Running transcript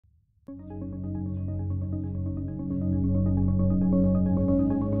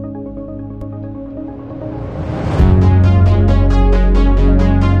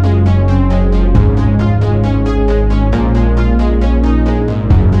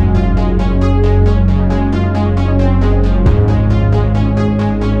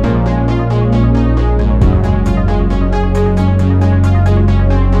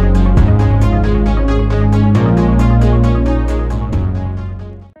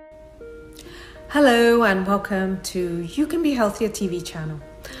Hello and welcome to UCanBeHealthier TV channel.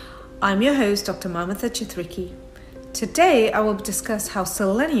 I'm your host, Dr. Mamatha Chithriki. Today I will discuss how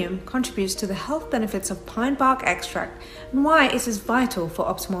selenium contributes to the health benefits of pine bark extract and why it is vital for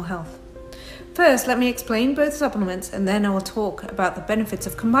optimal health. First, let me explain both supplements and then I will talk about the benefits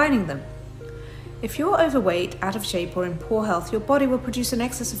of combining them. If you're overweight, out of shape or in poor health, your body will produce an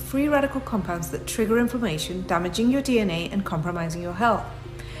excess of free radical compounds that trigger inflammation, damaging your DNA and compromising your health.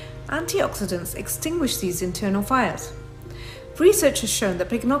 Antioxidants extinguish these internal fires. Research has shown that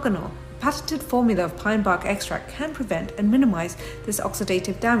pycnogonal, a patented formula of pine bark extract, can prevent and minimize this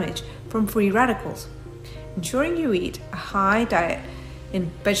oxidative damage from free radicals. Ensuring you eat a high diet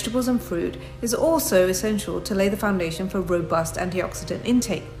in vegetables and fruit is also essential to lay the foundation for robust antioxidant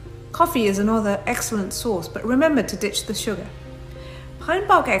intake. Coffee is another excellent source, but remember to ditch the sugar. Pine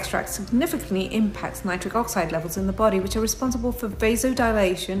bark extract significantly impacts nitric oxide levels in the body, which are responsible for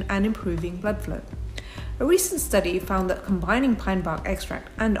vasodilation and improving blood flow. A recent study found that combining pine bark extract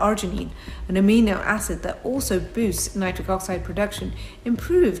and arginine, an amino acid that also boosts nitric oxide production,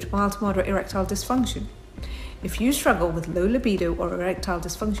 improved mild to moderate erectile dysfunction. If you struggle with low libido or erectile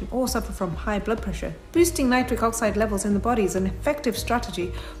dysfunction or suffer from high blood pressure, boosting nitric oxide levels in the body is an effective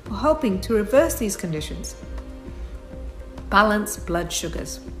strategy for helping to reverse these conditions. Balance blood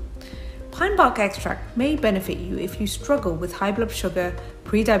sugars. Pine bark extract may benefit you if you struggle with high blood sugar,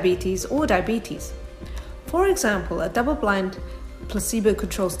 prediabetes, or diabetes. For example, a double-blind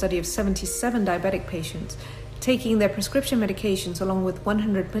placebo-controlled study of 77 diabetic patients taking their prescription medications along with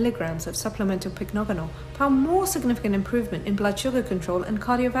 100 milligrams of supplemental pycnogonal found more significant improvement in blood sugar control and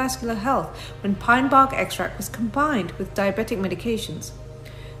cardiovascular health when pine bark extract was combined with diabetic medications.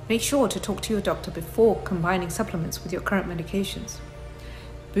 Make sure to talk to your doctor before combining supplements with your current medications.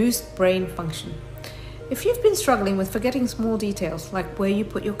 Boost brain function. If you've been struggling with forgetting small details like where you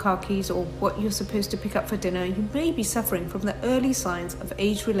put your car keys or what you're supposed to pick up for dinner, you may be suffering from the early signs of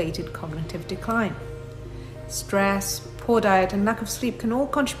age-related cognitive decline. Stress, poor diet, and lack of sleep can all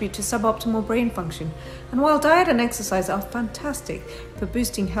contribute to suboptimal brain function. And while diet and exercise are fantastic for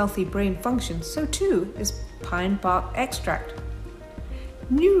boosting healthy brain function, so too is pine bark extract.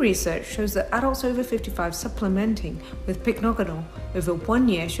 New research shows that adults over 55 supplementing with pycnogonal over 1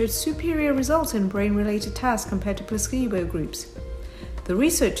 year showed superior results in brain-related tasks compared to placebo groups. The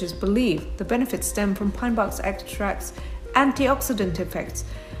researchers believe the benefits stem from pine bark extract's antioxidant effects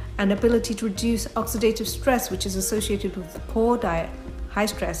and ability to reduce oxidative stress, which is associated with poor diet, high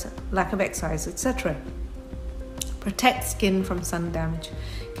stress, lack of exercise, etc. Protect skin from sun damage.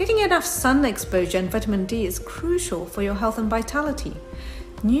 Getting enough sun exposure and vitamin D is crucial for your health and vitality.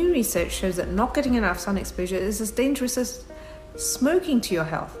 New research shows that not getting enough sun exposure is as dangerous as smoking to your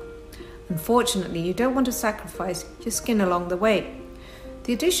health. Unfortunately, you don't want to sacrifice your skin along the way.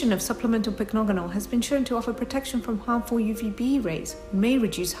 The addition of supplemental pycnogonal has been shown to offer protection from harmful UVB rays, may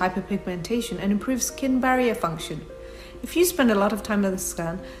reduce hyperpigmentation and improve skin barrier function. If you spend a lot of time in the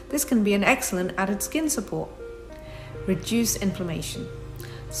sun, this can be an excellent added skin support. Reduce inflammation.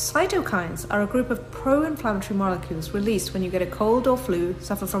 Cytokines are a group of pro-inflammatory molecules released when you get a cold or flu,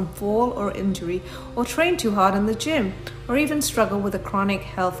 suffer from fall or injury, or train too hard in the gym, or even struggle with a chronic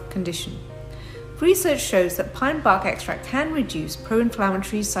health condition. Research shows that pine bark extract can reduce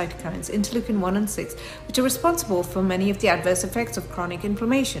pro-inflammatory cytokines, interleukin 1 and 6, which are responsible for many of the adverse effects of chronic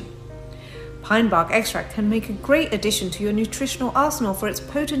inflammation. Pine bark extract can make a great addition to your nutritional arsenal for its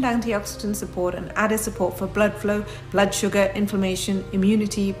potent antioxidant support and added support for blood flow, blood sugar, inflammation,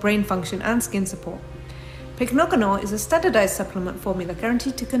 immunity, brain function, and skin support. Pycnogonal is a standardized supplement formula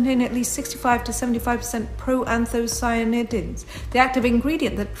guaranteed to contain at least 65 to 75% proanthocyanidins, the active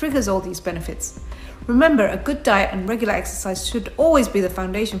ingredient that triggers all these benefits. Remember, a good diet and regular exercise should always be the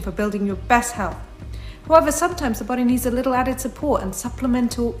foundation for building your best health. However, sometimes the body needs a little added support, and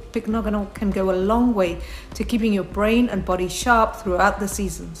supplemental pycnogonal can go a long way to keeping your brain and body sharp throughout the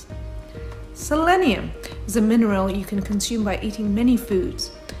seasons. Selenium is a mineral you can consume by eating many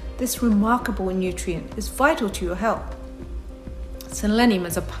foods. This remarkable nutrient is vital to your health. Selenium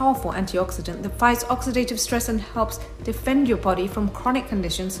is a powerful antioxidant that fights oxidative stress and helps defend your body from chronic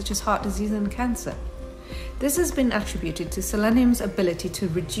conditions such as heart disease and cancer. This has been attributed to selenium's ability to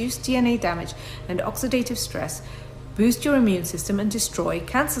reduce DNA damage and oxidative stress, boost your immune system, and destroy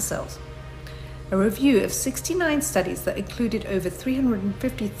cancer cells. A review of 69 studies that included over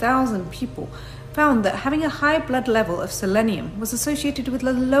 350,000 people found that having a high blood level of selenium was associated with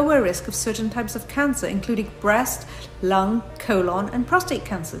a lower risk of certain types of cancer, including breast, lung, colon, and prostate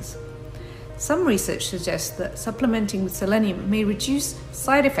cancers. Some research suggests that supplementing with selenium may reduce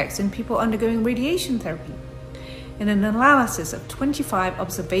side effects in people undergoing radiation therapy. In an analysis of 25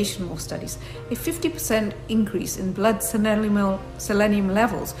 observational studies, a 50% increase in blood selenium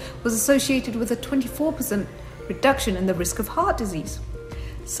levels was associated with a 24% reduction in the risk of heart disease.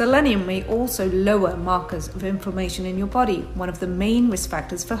 Selenium may also lower markers of inflammation in your body, one of the main risk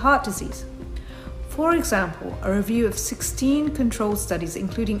factors for heart disease. For example, a review of 16 controlled studies,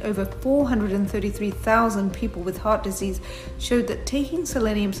 including over 433,000 people with heart disease, showed that taking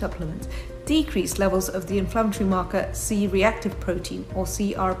selenium supplements decreased levels of the inflammatory marker C-reactive protein, or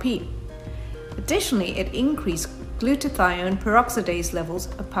CRP. Additionally, it increased glutathione peroxidase levels,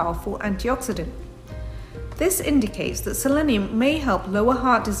 a powerful antioxidant. This indicates that selenium may help lower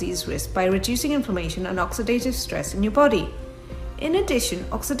heart disease risk by reducing inflammation and oxidative stress in your body. In addition,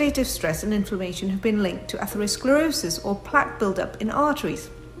 oxidative stress and inflammation have been linked to atherosclerosis, or plaque buildup in arteries.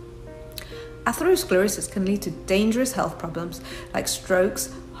 Atherosclerosis can lead to dangerous health problems like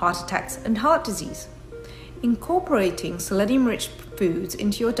strokes, heart attacks, and heart disease. Incorporating selenium-rich foods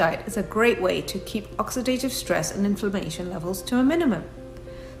into your diet is a great way to keep oxidative stress and inflammation levels to a minimum.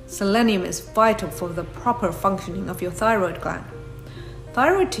 Selenium is vital for the proper functioning of your thyroid gland.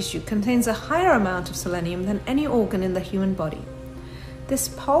 Thyroid tissue contains a higher amount of selenium than any organ in the human body. This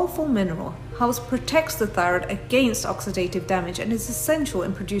powerful mineral helps protect the thyroid against oxidative damage and is essential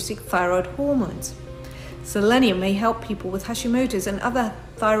in producing thyroid hormones. Selenium may help people with Hashimoto's and other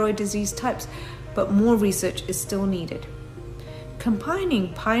thyroid disease types, but more research is still needed.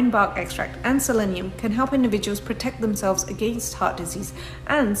 Combining pine bark extract and selenium can help individuals protect themselves against heart disease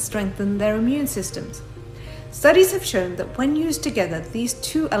and strengthen their immune systems. Studies have shown that when used together, these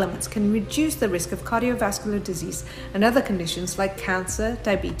two elements can reduce the risk of cardiovascular disease and other conditions like cancer,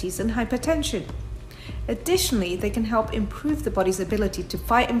 diabetes, and hypertension. Additionally, they can help improve the body's ability to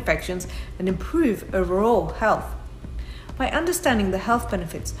fight infections and improve overall health. By understanding the health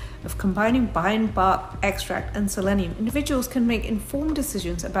benefits of combining pine bark extract and selenium, individuals can make informed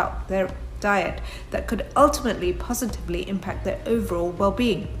decisions about their diet that could ultimately positively impact their overall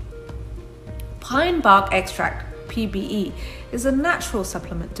well-being. Pine bark extract, PBE, is a natural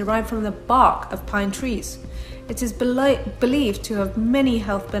supplement derived from the bark of pine trees. It is believed to have many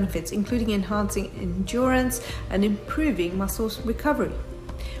health benefits, including enhancing endurance and improving muscle recovery.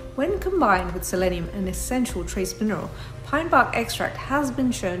 When combined with selenium, an essential trace mineral, pine bark extract has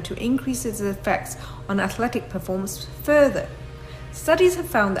been shown to increase its effects on athletic performance further. Studies have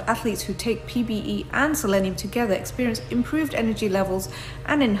found that athletes who take PBE and selenium together experience improved energy levels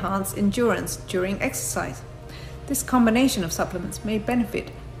and enhanced endurance during exercise. This combination of supplements may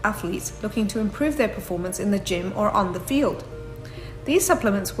benefit athletes looking to improve their performance in the gym or on the field. These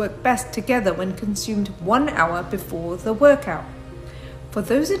supplements work best together when consumed 1 hour before the workout. For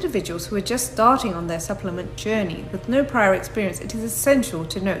those individuals who are just starting on their supplement journey with no prior experience, it is essential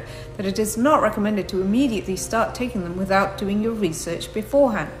to note that it is not recommended to immediately start taking them without doing your research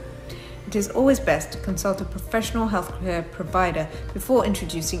beforehand. It is always best to consult a professional healthcare provider before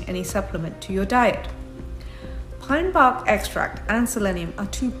introducing any supplement to your diet. Pine bark extract and selenium are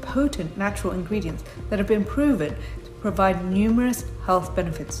two potent natural ingredients that have been proven to provide numerous health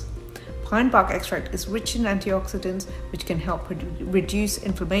benefits. Pine bark extract is rich in antioxidants, which can help reduce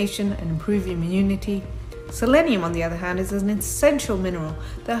inflammation and improve immunity. Selenium, on the other hand, is an essential mineral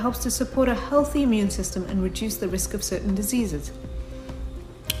that helps to support a healthy immune system and reduce the risk of certain diseases.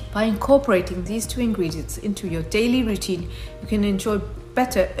 By incorporating these two ingredients into your daily routine, you can enjoy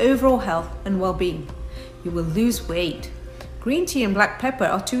better overall health and well-being. You will lose weight. Green tea and black pepper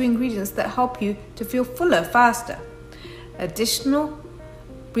are two ingredients that help you to feel fuller faster. Additional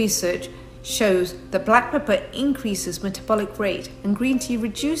research shows that black pepper increases metabolic rate and green tea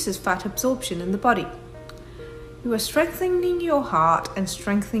reduces fat absorption in the body. You are strengthening your heart and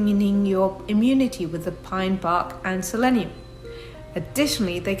strengthening your immunity with the pine bark and selenium.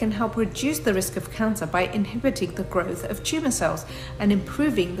 Additionally, they can help reduce the risk of cancer by inhibiting the growth of tumor cells and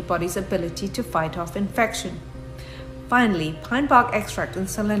improving the body's ability to fight off infection. Finally, pine bark extract and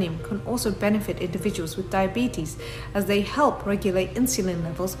selenium can also benefit individuals with diabetes as they help regulate insulin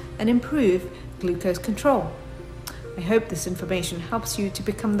levels and improve glucose control. I hope this information helps you to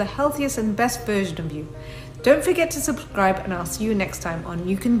become the healthiest and best version of you. Don't forget to subscribe, and I'll see you next time on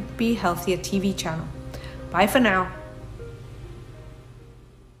You Can Be Healthier TV channel. Bye for now.